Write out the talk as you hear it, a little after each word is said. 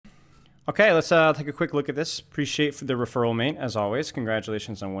Okay, let's take a quick look at this. Appreciate for the referral, mate, as always.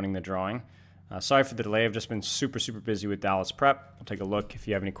 Congratulations on winning the drawing. Sorry for the delay. I've just been super busy with Dallas prep. I'll take a look. If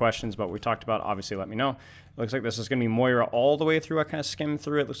you have any questions about what we talked about, obviously let me know. It looks like this is going to be Moira all the way through. I kind of skimmed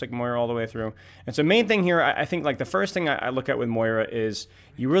through it. Looks like Moira all the way through. And so main thing here, I think like the first thing I look at with Moira is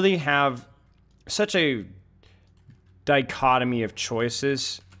you really have such a dichotomy of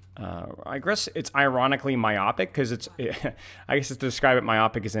choices. I guess it's ironically myopic because I guess to describe it,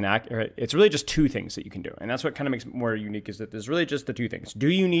 myopic is inaccurate. It's really just two things that you can do. And that's what kind of makes it more unique is that there's really just the two things. Do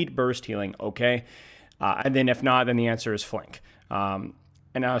you need burst healing? Okay. And then if not, then the answer is flank.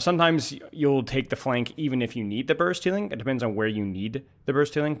 And sometimes you'll take the flank even if you need the burst healing. It depends on where you need the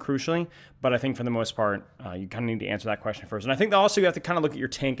burst healing, crucially. But I think for the most part, you kind of need to answer that question first. And I think also you have to kind of look at your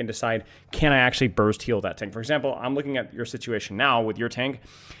tank and decide, can I actually burst heal that tank? For example, I'm looking at your situation now with your tank.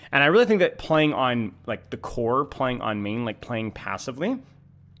 And I really think that playing on like the core, playing on main, like playing passively,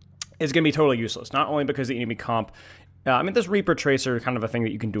 is going to be totally useless. Not only because the enemy comp, I mean, there's Reaper Tracer kind of a thing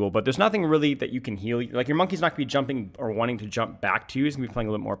that you can duel, but there's nothing really that you can heal. Like your monkey's not going to be jumping or wanting to jump back to you. He's going to be playing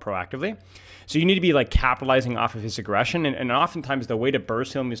a little bit more proactively. So you need to be like capitalizing off of his aggression. And oftentimes the way to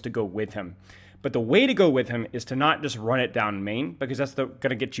burst him is to go with him. But the way to go with him is to not just run it down main, because that's going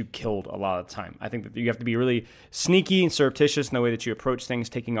to get you killed a lot of the time. I think that you have to be really sneaky and surreptitious in the way that you approach things,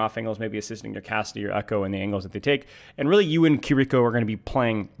 taking off angles, maybe assisting your Cassidy or Echo in the angles that they take. And really you and Kiriko are going to be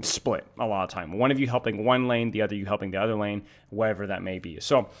playing split a lot of time. One of you helping one lane, the other you helping the other lane, whatever that may be.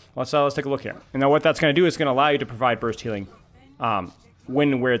 So let's take a look here. And now what that's going to do is going to allow you to provide burst healing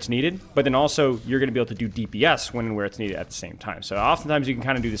when and where it's needed, but then also you're going to be able to do DPS when and where it's needed at the same time. So oftentimes you can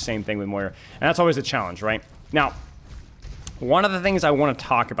kind of do the same thing with Moira, and that's always a challenge, right? Now, one of the things I want to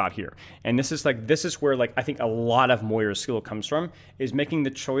talk about here, and this is where like I think a lot of Moira's skill comes from, is making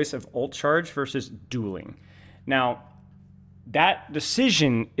the choice of ult charge versus dueling. Now, that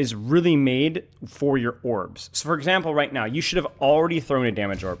decision is really made for your orbs. So for example, right now, you should have already thrown a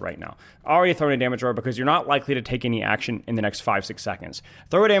damage orb right now. Already thrown a damage orb because you're not likely to take any action in the next 5-6 seconds.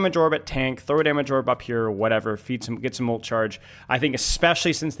 Throw a damage orb at tank, throw a damage orb up here, whatever, get some ult charge. I think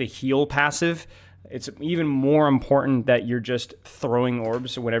especially since the heal passive, it's even more important that you're just throwing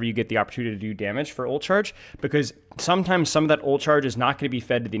orbs whenever you get the opportunity to do damage for ult charge, because sometimes some of that ult charge is not going to be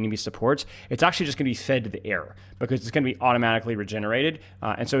fed to the enemy supports. It's actually just going to be fed to the air because it's going to be automatically regenerated.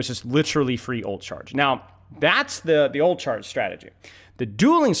 And so it's just literally free ult charge. Now, that's the ult charge strategy. The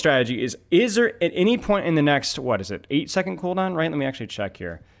dueling strategy is there at any point in the next, what is it, 8-second cooldown, right? Let me actually check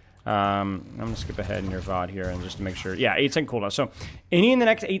here. I'm going to skip ahead in your VOD here and just to make sure. Yeah, 8-second cooldown. So in the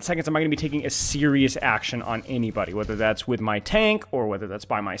next 8 seconds, am I going to be taking a serious action on anybody, whether that's with my tank or whether that's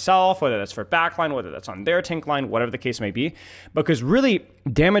by myself, whether that's for backline, whether that's on their tank line, whatever the case may be. Because really,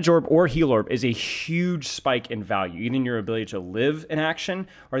 damage orb or heal orb is a huge spike in value, either in your ability to live in action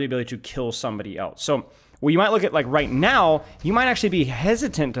or the ability to kill somebody else. So well, you might look at like right now, you might actually be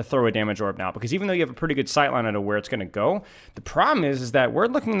hesitant to throw a damage orb now, because even though you have a pretty good sightline into where it's going to go, the problem is that we're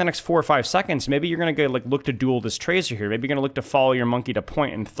looking in the next 4 or 5 seconds. Maybe you're going to go like look to duel this Tracer here. Maybe you're going to look to follow your monkey to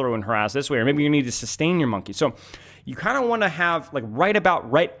point and throw and harass this way, or maybe you need to sustain your monkey. So you kind of want to have like right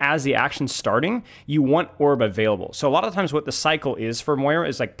as the action's starting, you want orb available. So a lot of times what the cycle is for Moira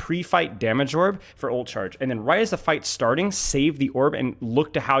is like pre-fight damage orb for ult charge. And then right as the fight's starting, save the orb and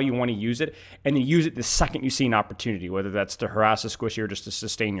look to how you want to use it. And then use it the second you see an opportunity, whether that's to harass a squishy or just to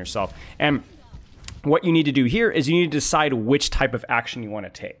sustain yourself. And what you need to do here is you need to decide which type of action you want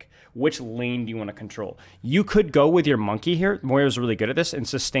to take. Which lane do you want to control? You could go with your monkey here. Moira's really good at this, and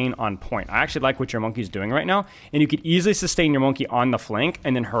sustain on point. I actually like what your monkey's doing right now, and you could easily sustain your monkey on the flank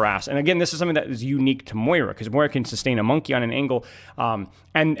and then harass. And again, this is something that is unique to Moira, because Moira can sustain a monkey on an angle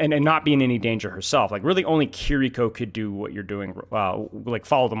and not be in any danger herself. Like really only Kiriko could do what you're doing, like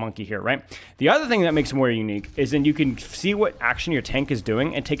follow the monkey here, right? The other thing that makes Moira unique is then you can see what action your tank is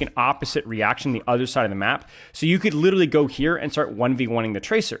doing and take an opposite reaction the other side of the map. So you could literally go here and start 1v1ing the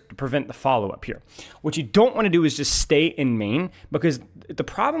Tracer to prevent the follow-up here. What you don't want to do is just stay in main, because the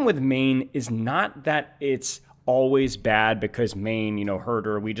problem with main is not that it's always bad because main, you know,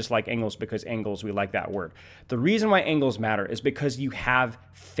 herder, we just like angles because angles, we like that word. The reason why angles matter is because you have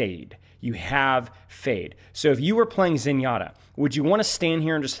fade. You have fade. So if you were playing Zenyatta, would you want to stand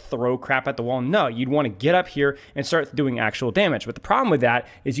here and just throw crap at the wall? No, you'd want to get up here and start doing actual damage. But the problem with that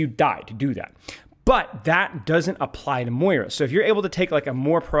is you die to do that. But that doesn't apply to Moira. So if you're able to take like a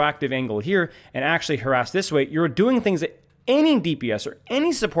more proactive angle here and actually harass this way, you're doing things that any DPS or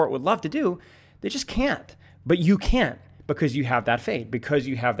any support would love to do. They just can't. But you can, because you have that fade, because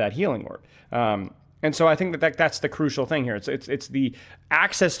you have that healing orb. And so I think that's the crucial thing here. It's the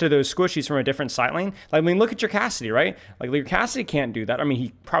access to those squishies from a different side lane. Like, I mean, look at your Cassidy, right? Like, your Cassidy can't do that. I mean,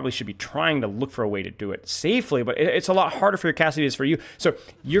 he probably should be trying to look for a way to do it safely, but it's a lot harder for your Cassidy than it is for you. So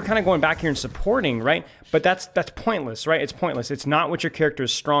you're kind of going back here and supporting, right? But that's pointless, right? It's pointless. It's not what your character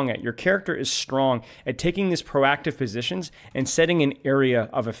is strong at. Your character is strong at taking these proactive positions and setting an area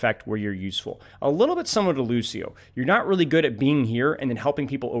of effect where you're useful. A little bit similar to Lucio. You're not really good at being here and then helping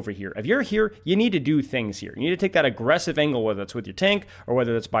people over here. If you're here, you need to do things here. You need to take that aggressive angle, whether it's with your tank or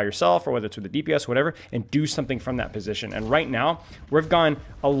whether it's by yourself or whether it's with the DPS, whatever, and do something from that position. And right now, we've gone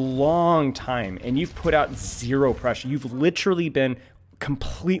a long time and you've put out zero pressure. You've literally been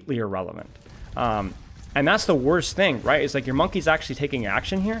completely irrelevant. And that's the worst thing, right? It's like your monkey's actually taking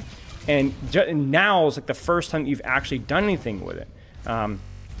action here, and now is like the first time you've actually done anything with it. And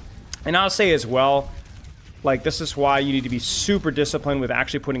I'll say as well, like, this is why you need to be super disciplined with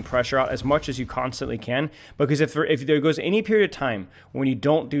actually putting pressure out as much as you constantly can. Because if there goes any period of time when you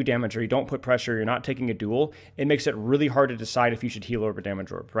don't do damage or you don't put pressure, you're not taking a duel, it makes it really hard to decide if you should heal orb or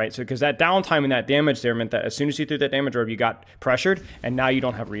damage orb, right? So because that downtime and that damage there meant that as soon as you threw that damage orb, you got pressured, and now you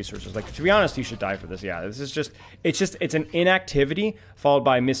don't have resources. Like, to be honest, you should die for this. Yeah, this is just it's an inactivity followed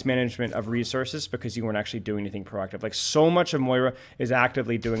by mismanagement of resources because you weren't actually doing anything proactive. Like, so much of Moira is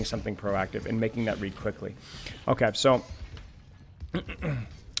actively doing something proactive and making that read quickly. Okay, so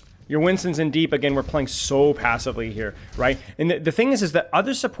your Winston's in deep. Again, we're playing so passively here, right? And the thing is that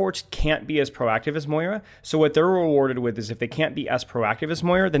other supports can't be as proactive as Moira. So what they're rewarded with is if they can't be as proactive as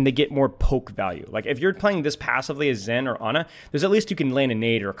Moira, then they get more poke value. Like, if you're playing this passively as Zen or Ana, there's at least you can land a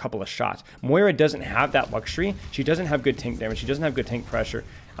nade or a couple of shots. Moira doesn't have that luxury. She doesn't have good tank damage. She doesn't have good tank pressure.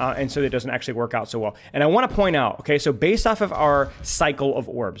 And so it doesn't actually work out so well. And I want to point out, okay, so based off of our cycle of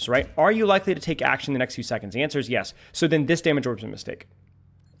orbs, right, are you likely to take action in the next few seconds? The answer is yes. So then this damage orb is a mistake.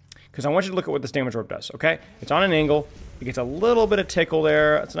 Because I want you to look at what this damage orb does, okay? It's on an angle. It gets a little bit of tickle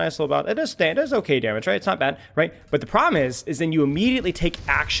there. It's a nice little bout. It does okay damage, right? It's not bad, right? But the problem is then you immediately take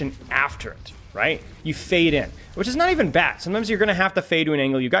action after it, right? You fade in, which is not even bad. Sometimes you're going to have to fade to an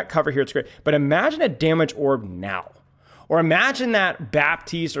angle. You got cover here. It's great. But imagine a damage orb now. Or imagine that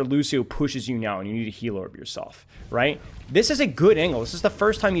Baptiste or Lucio pushes you now and you need to heal orb yourself, right? This is a good angle. This is the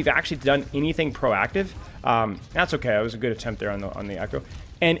first time you've actually done anything proactive. That's okay. That was a good attempt there on the echo.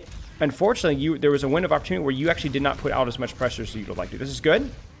 And unfortunately, there was a window of opportunity where you actually did not put out as much pressure as you would like to. This is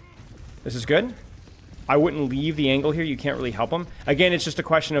good. This is good. I wouldn't leave the angle here. You can't really help them. Again, it's just a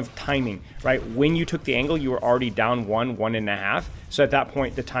question of timing, right? When you took the angle, you were already down 1.5. So at that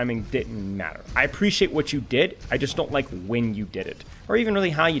point, the timing didn't matter. I appreciate what you did. I just don't like when you did it, or even really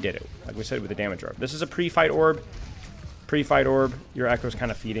how you did it, like we said with the damage orb. This is a pre-fight orb. Pre-fight orb. Your echo's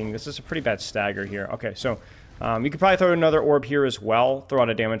kind of feeding. This is a pretty bad stagger here. Okay, so you could probably throw another orb here as well. Throw out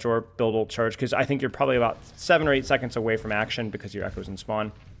a damage orb, build ult charge, because I think you're probably about 7 or 8 seconds away from action because your echo's in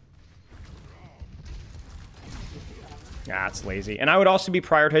spawn. That's lazy. And I would also be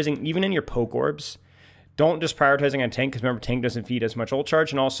prioritizing, even in your poke orbs, don't just prioritizing on tank, because remember, tank doesn't feed as much ult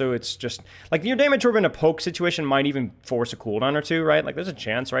charge, and also it's just, like, your damage orb in a poke situation might even force a cooldown or two, right? Like, there's a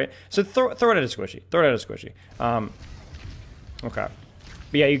chance, right? So throw it at a squishy. Throw it at a squishy. Okay.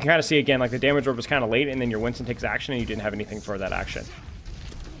 But yeah, you can kind of see, again, like, the damage orb was kind of late, and then your Winston takes action, and you didn't have anything for that action.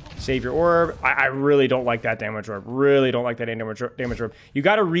 Save your orb. I really don't like that damage orb. Really don't like that damage orb. You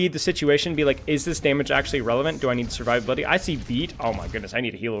got to read the situation, be like, is this damage actually relevant? Do I need survivability? I see beat. Oh my goodness, I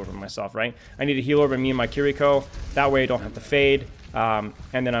need to heal over myself, right? I need to heal over me and my Kiriko. That way I don't have to fade. And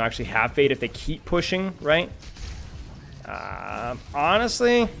then I actually have fade if they keep pushing, right?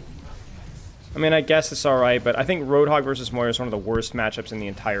 Honestly, I mean, I guess it's all right, but I think Roadhog versus Moira is one of the worst matchups in the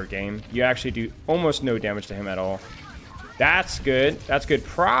entire game. You actually do almost no damage to him at all. That's good. That's good.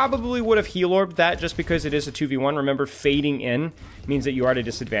 Probably would have heal orbed that just because it is a 2v1. Remember, fading in means that you are at a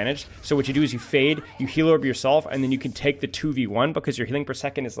disadvantage. So what you do is you fade, you heal orb yourself, and then you can take the 2v1 because your healing per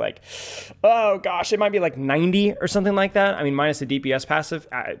second is like, oh gosh, it might be like 90 or something like that. I mean, minus the DPS passive.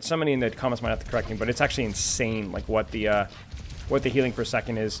 Somebody in the comments might have to correct me, but it's actually insane, like what the healing per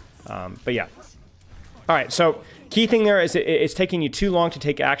second is. But yeah. All right, so key thing there is it's taking you too long to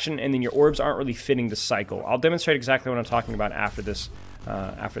take action, and then your orbs aren't really fitting the cycle. I'll demonstrate exactly what I'm talking about after this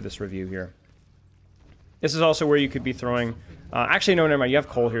review here. This is also where you could be throwing. Actually, no, never mind. You have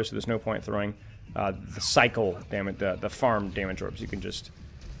coal here, so there's no point throwing the cycle damage, the farm damage orbs. You can just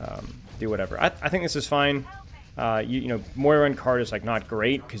do whatever. I think this is fine. You know, Moira and card is like not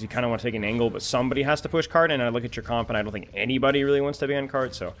great because you kind of want to take an angle, but somebody has to push card, and I look at your comp, and I don't think anybody really wants to be on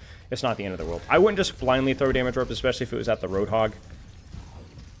card, so it's not the end of the world. I wouldn't just blindly throw damage orb, especially if it was at the Roadhog.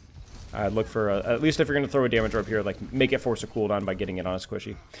 I'd look for, at least if you're going to throw a damage orb here, like make it force a cooldown by getting it on a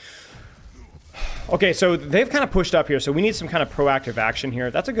squishy. Okay, so they've kind of pushed up here, so we need some kind of proactive action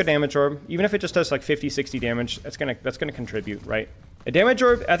here. That's a good damage orb. Even if it just does like 50, 60 damage, that's gonna contribute, right? A damage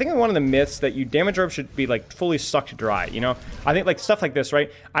orb, I think one of the myths that damage orb should be like fully sucked dry, you know? I think like stuff like this,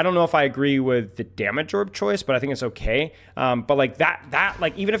 right? I don't know if I agree with the damage orb choice, but I think it's okay. But like that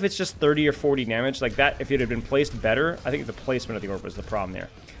like even if it's just 30 or 40 damage, like that, if it had been placed better, I think the placement of the orb was the problem there.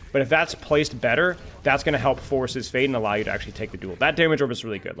 But if that's placed better, that's going to help force his fade and allow you to actually take the duel. That damage orb is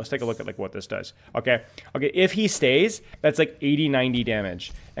really good. Let's take a look at like what this does. Okay, if he stays, that's like 80, 90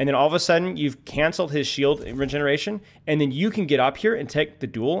 damage. And then all of a sudden, you've canceled his shield regeneration, and then you can get up here and take the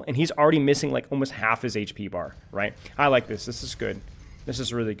duel, and he's already missing like almost half his HP bar, right? I like this. This is good. This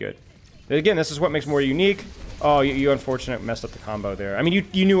is really good. Again, this is what makes Moira unique. Oh, you unfortunately messed up the combo there. I mean,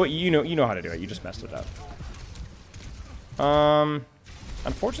 you knew what you know how to do it. You just messed it up.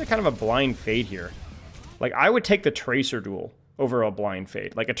 Unfortunately, kind of a blind fade here. Like, I would take the Tracer duel over a blind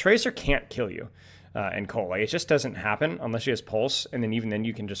fade. Like, a Tracer can't kill you in Cole. Like, it just doesn't happen unless she has Pulse, and then even then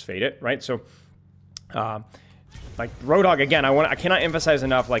you can just fade it, right? So, like, Roadhog, again, I cannot emphasize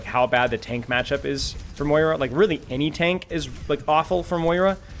enough, like, how bad the tank matchup is for Moira. Like, really, any tank is, like, awful for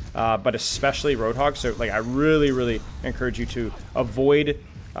Moira, but especially Roadhog. So, like, I really, really encourage you to avoid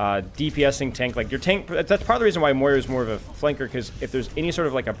DPSing tank. Like your tank, that's part of the reason why Moira is more of a flanker, because if there's any sort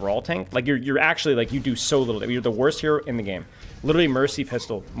of like a brawl tank, like you're actually like, you do so little. You're the worst hero in the game. Literally Mercy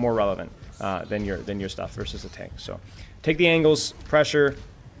Pistol more relevant than your stuff versus the tank. So take the angles, pressure,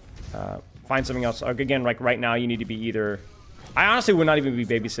 find something else. Again, like right now you need to be either, I honestly would not even be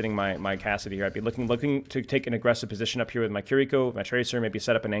babysitting my Cassidy here. I'd be looking to take an aggressive position up here with my Kiriko, my Tracer, maybe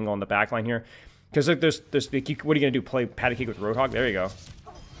set up an angle on the back line here. Because like there's what are you gonna do? Play patty cake with Roadhog? There you go.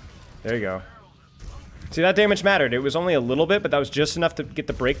 There you go. See, that damage mattered. It was only a little bit, but that was just enough to get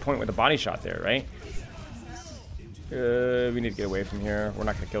the break point with a body shot there, right? We need to get away from here. We're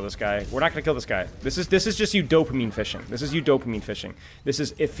not going to kill this guy. We're not going to kill this guy. This is just you dopamine fishing. This is you dopamine fishing.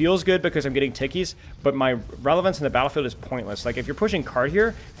 It feels good because I'm getting tickies, but my relevance in the battlefield is pointless. Like, if you're pushing card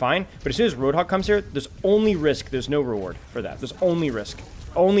here, fine. But as soon as Roadhog comes here, there's only risk. There's no reward for that. There's only risk.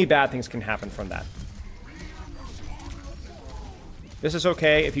 Only bad things can happen from that. This is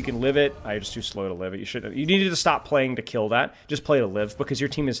okay if you can live it. You're just too slow to live it. You needed to stop playing to kill that. Just play to live, because your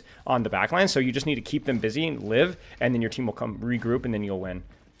team is on the back line, so you just need to keep them busy and live, and then your team will come regroup, and then you'll win.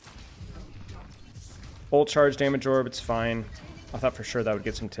 Ult charge damage orb, it's fine. I thought for sure that would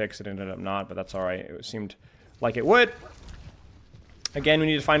get some ticks. It ended up not, but that's all right. It seemed like it would. Again, we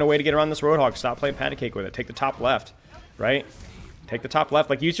need to find a way to get around this Roadhog. Stop playing patty cake with it. Take the top left, right? Take the top left.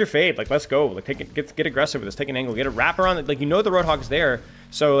 Like, use your fade. Like, let's go. Like, get aggressive with this. Take an angle. Get a wrap around it. Like, you know the Roadhog's there,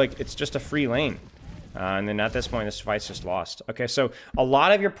 so, like, it's just a free lane. And then at this point, this fight's just lost. Okay, so a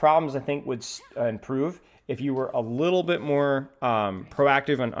lot of your problems, I think, would improve if you were a little bit more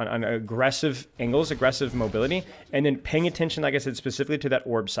proactive on aggressive angles, aggressive mobility, and then paying attention, like I said, specifically to that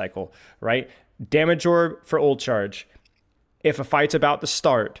orb cycle, right? Damage orb for ult charge. If a fight's about to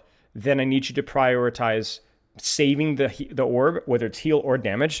start, then I need you to prioritize saving the orb, whether it's heal or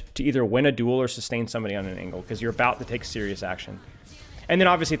damage, to either win a duel or sustain somebody on an angle, because you're about to take serious action. And then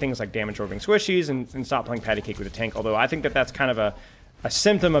obviously things like damage orbing squishies and stop playing patty cake with a tank, although I think that that's kind of a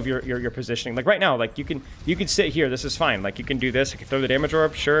symptom of your positioning. Like right now, like you can sit here, this is fine. Like you can do this, you can throw the damage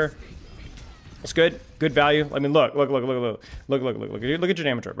orb, sure. It's good value. I mean, look at your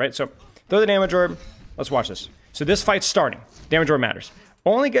damage orb, right? So throw the damage orb, let's watch this. So this fight's starting, damage orb matters.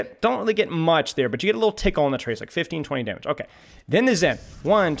 Don't really get much there, but you get a little tickle on the trace, like 15, 20 damage. Okay. Then the Zen.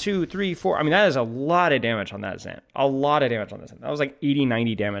 1, 2, 3, 4. I mean, that is a lot of damage on that Zen. A lot of damage on that Zen. That was like 80,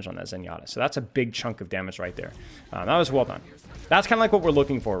 90 damage on that Zenyatta. So that's a big chunk of damage right there. That was well done. That's kind of like what we're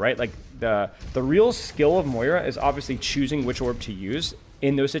looking for, right? Like the real skill of Moira is obviously choosing which orb to use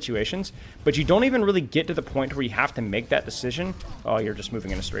in those situations, but you don't even really get to the point where you have to make that decision. Oh, you're just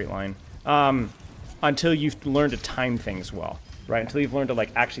moving in a straight line. Until you've learned to time things well. Right, until you've learned to like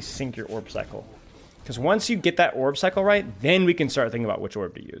actually sync your orb cycle. Because once you get that orb cycle right, then we can start thinking about which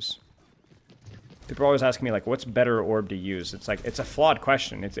orb to use. People are always asking me like, what's better orb to use? It's like, it's a flawed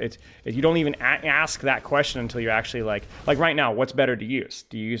question. It's you don't even ask that question until you're actually like right now, what's better to use?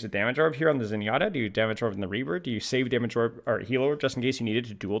 Do you use a damage orb here on the Zenyatta? Do you damage orb in the Reaper? Do you save damage orb or heal orb just in case you needed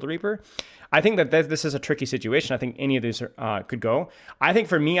to duel the Reaper? I think that this is a tricky situation. I think any of these could go. I think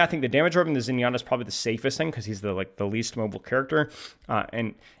for me, I think the damage orb in the Zenyatta is probably the safest thing because he's the least mobile character,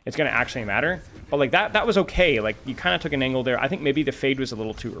 and it's going to actually matter. But like that was okay. Like you kind of took an angle there. I think maybe the fade was a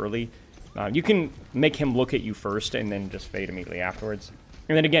little too early. You can make him look at you first and then just fade immediately afterwards.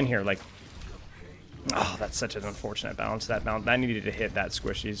 And then again here, like, oh, that's such an unfortunate bounce. That needed to hit that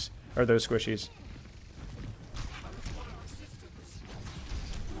squishies or those squishies.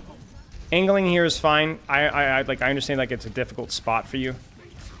 Angling here is fine. I understand like it's a difficult spot for you.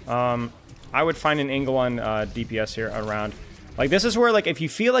 I would find an angle on DPS here around. Like this is where like if you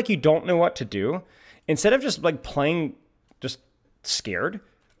feel like you don't know what to do, instead of just like playing just scared.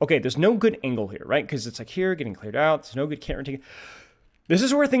 Okay, there's no good angle here, right? Because it's like here getting cleared out. There's no good can't take. This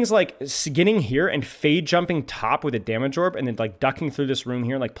is where things like getting here and fade jumping top with a damage orb and then like ducking through this room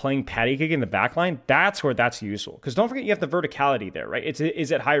here, like playing patty cake in the back line, that's where that's useful. Because don't forget you have the verticality there, right?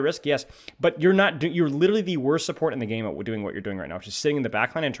 Is it high risk? Yes. But you're literally the worst support in the game at doing what you're doing right now, which is sitting in the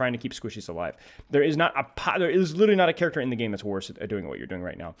back line and trying to keep squishies alive. There is literally not a character in the game that's worse at doing what you're doing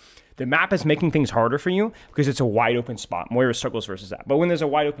right now. The map is making things harder for you because it's a wide open spot. Moira struggles versus that. But when there's a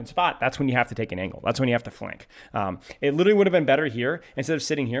wide open spot, that's when you have to take an angle. That's when you have to flank. It literally would have been better here, instead of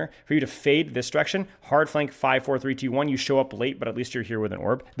sitting here, for you to fade this direction, hard flank 5, 4, 3, 2, 1. You show up late, but at least you're here with an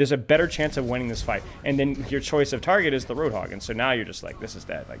orb. There's a better chance of winning this fight. And then your choice of target is the Roadhog. And so now you're just like, this is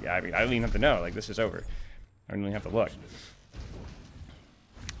dead. Like, yeah, I mean, I don't even have to know. Like, this is over. I don't even have to look.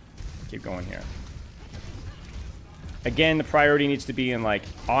 Keep going here. Again, the priority needs to be in, like,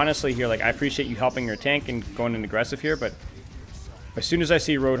 honestly here, like, I appreciate you helping your tank and going in aggressive here, but as soon as I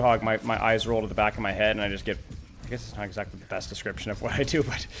see Roadhog, my eyes roll to the back of my head, and I just get, I guess it's not exactly the best description of what I do,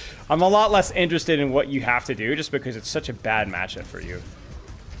 but I'm a lot less interested in what you have to do just because it's such a bad matchup for you.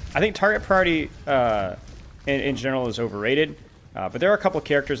 I think target priority in general is overrated, but there are a couple of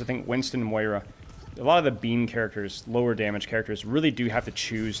characters, I think Winston and Moira, a lot of the beam characters, lower damage characters, really do have to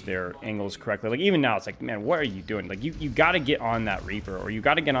choose their angles correctly. Like, even now, it's like, man, what are you doing? Like, you got to get on that Reaper, or you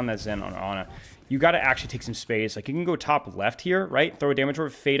got to get on that Zen on Ana. You got to actually take some space. Like, you can go top left here, right? Throw a damage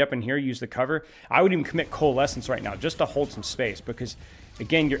orb, fade up in here, use the cover. I would even commit Coalescence right now just to hold some space because,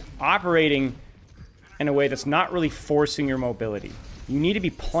 again, you're operating in a way that's not really forcing your mobility. You need to be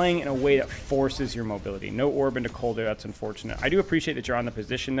playing in a way that forces your mobility. No orb into Colder, that's unfortunate. I do appreciate that you're on the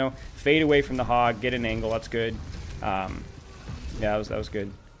position, though. Fade away from the hog, get an angle, that's good. Yeah, that was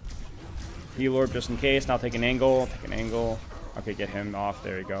good. Heal orb just in case, now take an angle, Okay, get him off,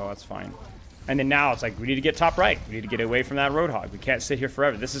 there you go, that's fine. And then now it's like, we need to get top right. We need to get away from that Roadhog. We can't sit here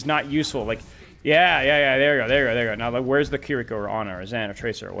forever. This is not useful. Like, yeah, there you go. Now, like, where's the Kiriko or Ana or Zen or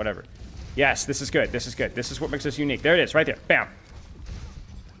Tracer or whatever? Yes, this is good, this is what makes us unique. There it is, right there, bam.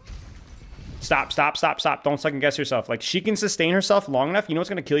 Stop. Don't second guess yourself. Like, she can sustain herself long enough. You know what's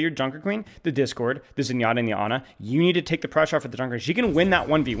going to kill your Junker Queen? The Discord, the Zenyatta, and the Ana. You need to take the pressure off of the Junker. She can win that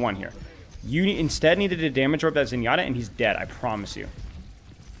 1v1 here. You instead needed to damage orb that Zenyatta, and he's dead. I promise you.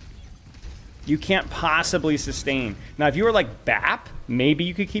 You can't possibly sustain. Now, if you were like BAP, maybe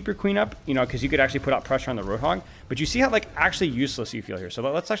you could keep your queen up, you know, because you could actually put out pressure on the Roadhog. But you see how like actually useless you feel here. So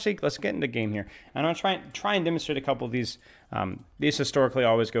let's get into the game here. And I'm gonna try and demonstrate a couple of these. These historically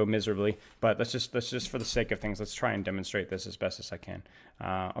always go miserably, but let's just for the sake of things, let's try and demonstrate this as best as I can.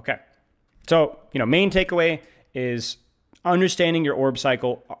 Okay. So, you know, main takeaway is understanding your orb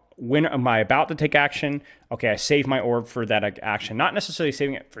cycle. When am I about to take action? Okay, I save my orb for that action. Not necessarily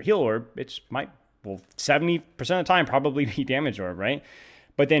saving it for heal orb. It might, well, 70% of the time probably be damage orb, right?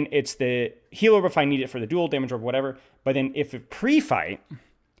 But then it's the heal orb if I need it for the duel, damage orb, whatever. But then if it pre-fight,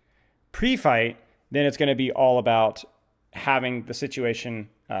 then it's going to be all about having the situation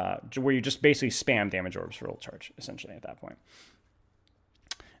where you just basically spam damage orbs for ult charge, essentially, at that point.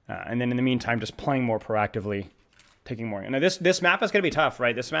 And then in the meantime, just playing more proactively, taking more. And this map is going to be tough,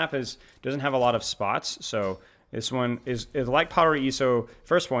 right? This map doesn't have a lot of spots, so this one is like Paraíso,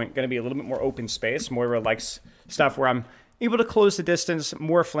 first point, going to be a little bit more open space. Moira likes stuff where I'm able to close the distance,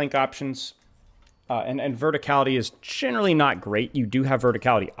 more flank options, and verticality is generally not great. You do have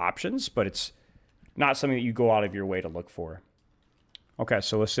verticality options, but it's not something that you go out of your way to look for. Okay,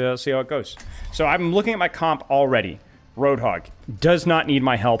 so let's see how it goes. So I'm looking at my comp already. Roadhog does not need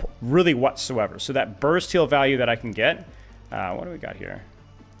my help really whatsoever. So that burst heal value that I can get, what do we got here?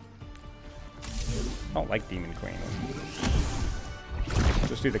 I don't like Demon Queen.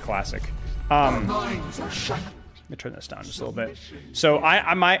 Just do the classic. Let me turn this down just a little bit. So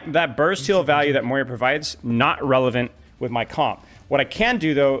that burst heal value that Moira provides, not relevant with my comp. What I can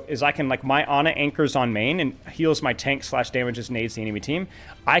do, though, is I can, like, my Ana anchors on main and heals my tank / damages nades the enemy team.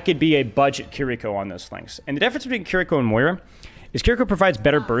 I could be a budget Kiriko on those flanks. And the difference between Kiriko and Moira is Kiriko provides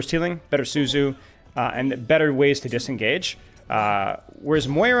better burst healing, better Suzu, and better ways to disengage. Whereas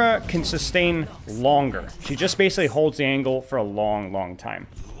Moira can sustain longer. She just basically holds the angle for a long, long time.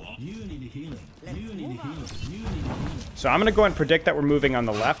 So I'm going to go and predict that we're moving on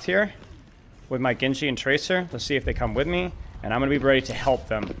the left here with my Genji and Tracer. Let's see if they come with me. And I'm going to be ready to help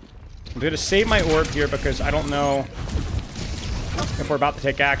them. I'm going to save my orb here because I don't know if we're about to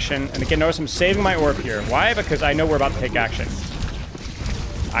take action. And again, notice I'm saving my orb here. Why? Because I know we're about to take action.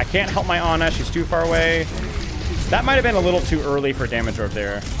 I can't help my Ana. She's too far away. That might have been a little too early for damage orb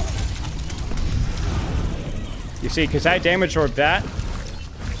there. You see, because I damage orb that,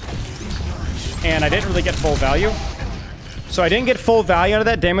 and I didn't really get full value. So I didn't get full value out of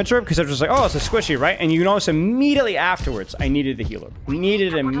that damage orb because I was just like, oh, it's a squishy, right? And you notice immediately afterwards, I needed the heal orb.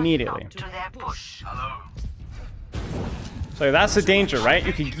 Needed it immediately. So that's the danger, right?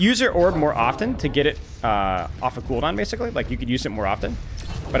 You could use your orb more often to get it off a cooldown, basically. Like, you could use it more often,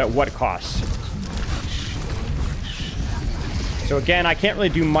 but at what cost? So again, I can't really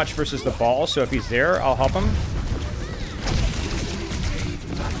do much versus the ball, so if he's there, I'll help him.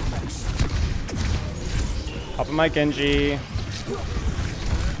 Helping my Genji.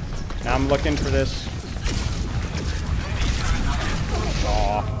 Now I'm looking for this.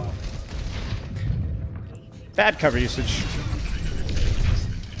 Aw. Bad cover usage.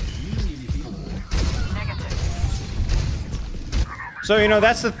 So, you know,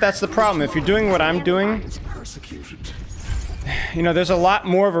 that's the problem. If you're doing what I'm doing, you know, there's a lot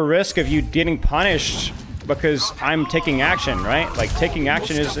more of a risk of you getting punished because I'm taking action, right? Like, taking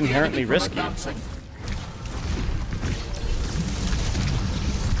action is inherently risky.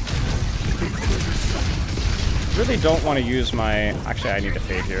 Really don't want to use my... Actually, I need to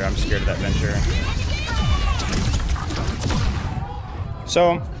fade here. I'm scared of that venture.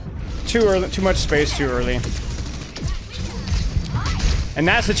 So, too early, too much space too early. In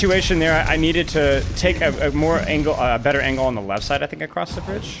that situation there, I needed to take a more angle, a better angle on the left side, I think, across the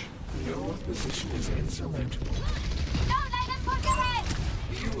bridge.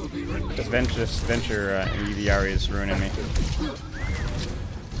 This venture in EVR is ruining me.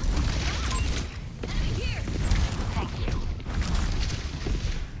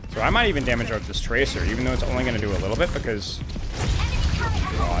 So I might even damage out this Tracer, even though it's only going to do a little bit, because...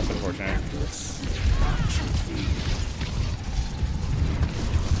 Oh, that's unfortunate.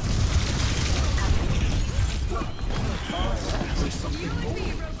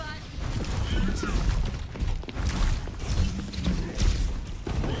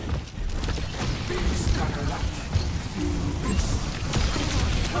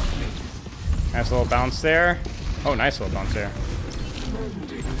 Nice little bounce there. Oh, nice little bounce there.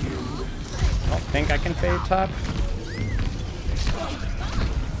 I don't think I can fade top.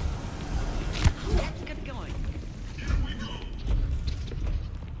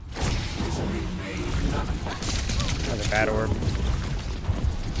 Another bad orb.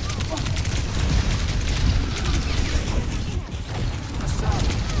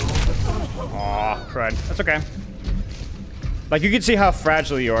 Aw, crud. That's okay. Like, you can see how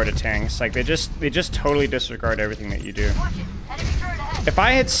fragile you are to tanks. Like, they just totally disregard everything that you do. If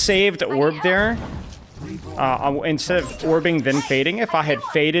I had saved orb there, instead of orbing then fading, if I had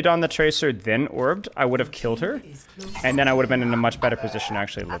faded on the Tracer then orbed, I would have killed her, and then I would have been in a much better position to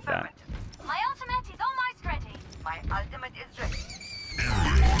actually live that. My ultimate is almost ready. My ultimate is ready.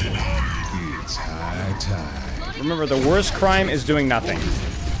 It's high time. Remember, the worst crime is doing nothing.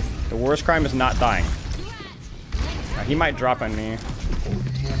 The worst crime is not dying. Now, he might drop on me.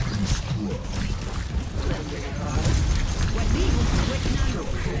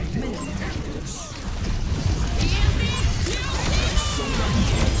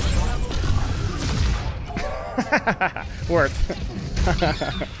 Worked.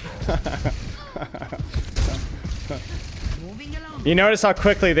 You notice how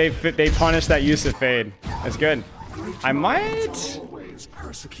quickly they punish that use of fade. That's good. I might...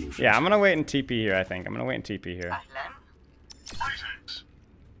 Yeah, I'm gonna wait in TP here, I think. I'm gonna wait in TP here.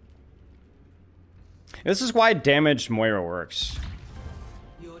 This is why damaged Moira works.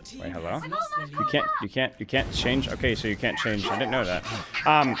 Wait, hello? You can't change? Okay, so you can't change. I didn't know that.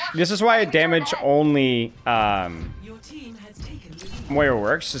 This is why a damage only Moira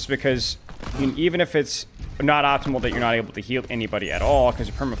works, is because even if it's not optimal that you're not able to heal anybody at all because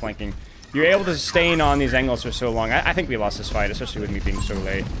you're permaflanking, you're able to sustain on these angles for so long. I think we lost this fight, especially with me being so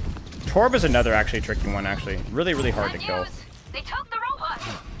late. Torb is another actually tricky one, actually. Really, really hard to kill. They took the robot.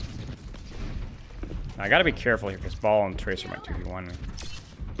 I gotta be careful here because Ball and Tracer might 2v1 me.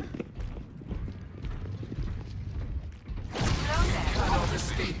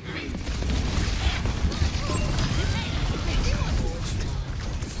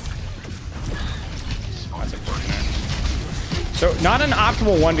 That's unfortunate. So, not an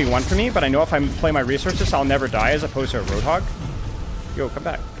optimal 1v1 for me, but I know if I play my resources, I'll never die as opposed to a Roadhog. Yo, come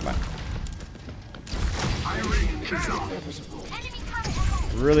back. Come back.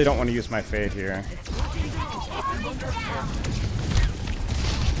 Really don't want to use my fade here.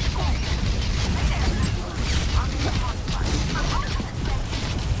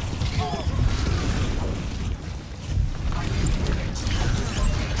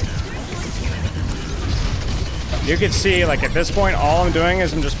 You can see, like, at this point, all I'm doing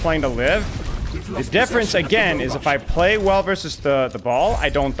is I'm just playing to live. The difference, again, is if I play well versus the ball, I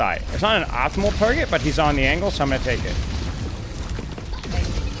don't die. It's not an optimal target, but he's on the angle, so I'm going to take it.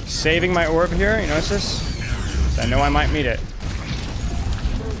 Saving my orb here, you notice this? So I know I might meet it.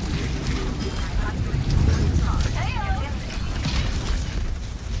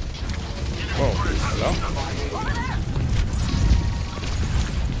 Whoa, hello?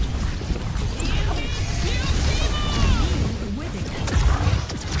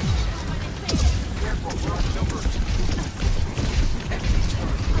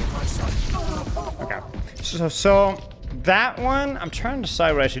 Okay, so that one, I'm trying to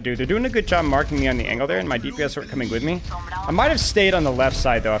decide what I should do. They're doing a good job marking me on the angle there, and my DPS are coming with me. I might have stayed on the left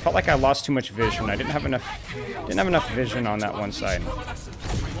side though. I felt like I lost too much vision. I didn't have enough vision on that one side.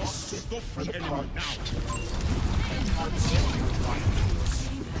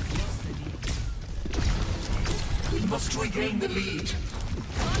 We must regain the lead.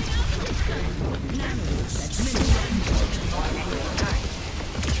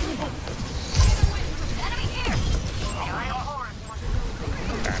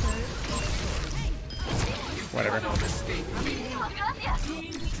 Whatever.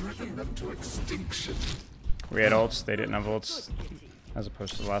 Driven them to extinction. We had ults, they didn't have ults, as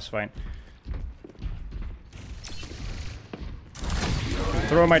opposed to the last fight.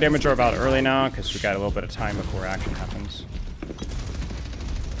 Throw my damage orb out early now, because we got a little bit of time before action happens.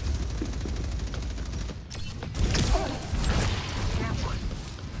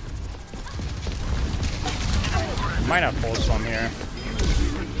 Might have pulse on here.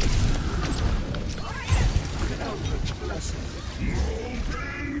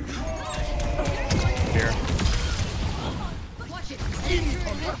 Here.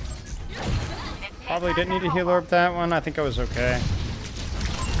 Probably didn't need to heal orb that one. I think I was okay.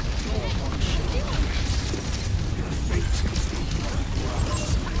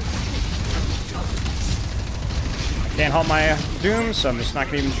 Can't help my Doom, so I'm just not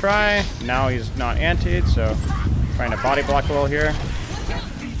gonna even try. Now he's not antied, so I'm trying to body block a little here.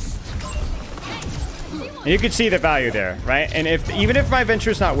 And you can see the value there, right? And even if my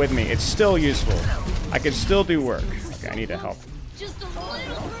Venture's not with me, it's still useful. I can still do work. Okay, I need to help.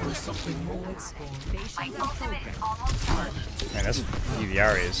 Man, this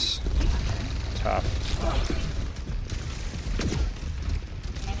EVR is tough.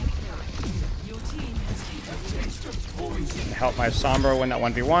 Help my Sombra win that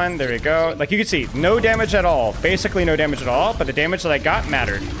 1v1. There we go. Like you can see, no damage at all. Basically no damage at all, but the damage that I got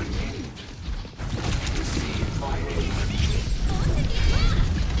mattered.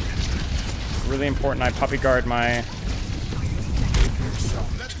 Really important I puppy guard my...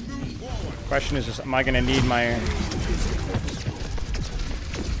 Question is just, am I gonna need my...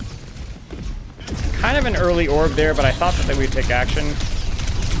 Kind of an early orb there, but I thought that we would take action.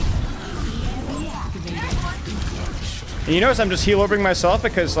 And you notice I'm just heal orbing myself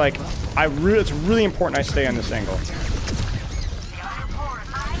because, like, it's really important I stay on this angle.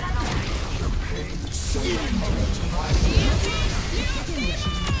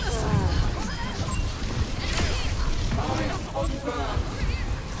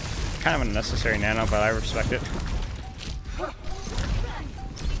 Kind of an unnecessary nano, but I respect it.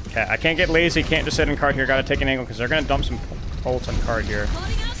 Okay, I can't get lazy, can't just sit in card here, gotta take an angle because they're gonna dump some ults on card here.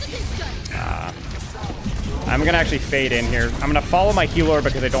 I'm gonna actually fade in here. I'm gonna follow my healer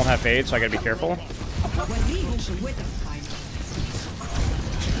because I don't have fade, so I gotta be careful.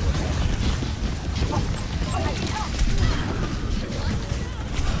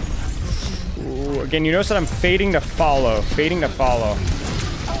 Ooh, again, you notice that I'm fading to follow.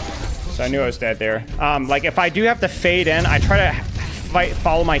 So I knew I was dead there. Like, if I do have to fade in, I try to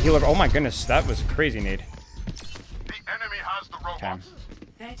follow my healer. Oh my goodness, that was a crazy nade. The enemy has the robots.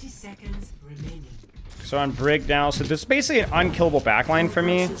 Okay. 30 seconds remaining. So on Brig now, so this is basically an unkillable backline for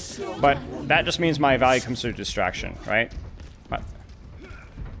me, but that just means my value comes through distraction, right? But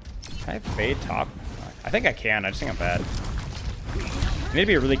can I fade top? I think I can, I just think I'm bad. I need to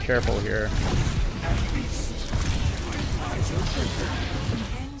be really careful here.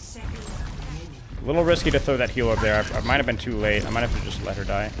 A little risky to throw that heal up there. I might have been too late. I might have to just let her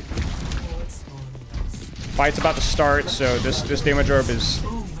die. Fight's about to start, so this damage orb is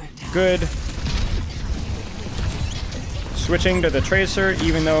good. Switching to the Tracer,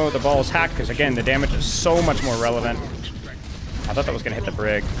 even though the ball is hacked, because again, the damage is so much more relevant. I thought that was going to hit the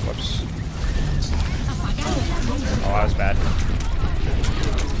Brig. Whoops. Oh, that was bad.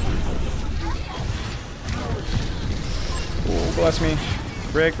 Ooh, bless me.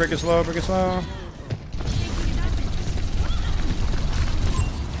 Brig is low, Brig is low.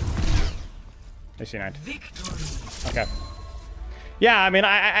 They see 9. Okay. Yeah, I mean,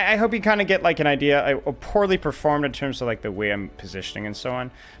 I hope you kind of get like an idea. I poorly performed in terms of like the way I'm positioning and so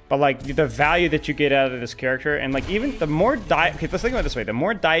on, but like the value that you get out of this character, and like even the more dive. Okay, let's think about it this way: the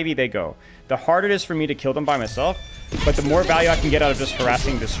more divey they go, the harder it is for me to kill them by myself. But the more value I can get out of just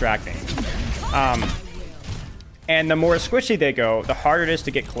harassing, distracting. And the more squishy they go, the harder it is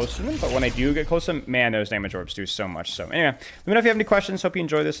to get close to them. But when I do get close to them, man, those damage orbs do so much. So anyway, let me know if you have any questions. Hope you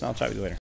enjoy this, and I'll chat with you later.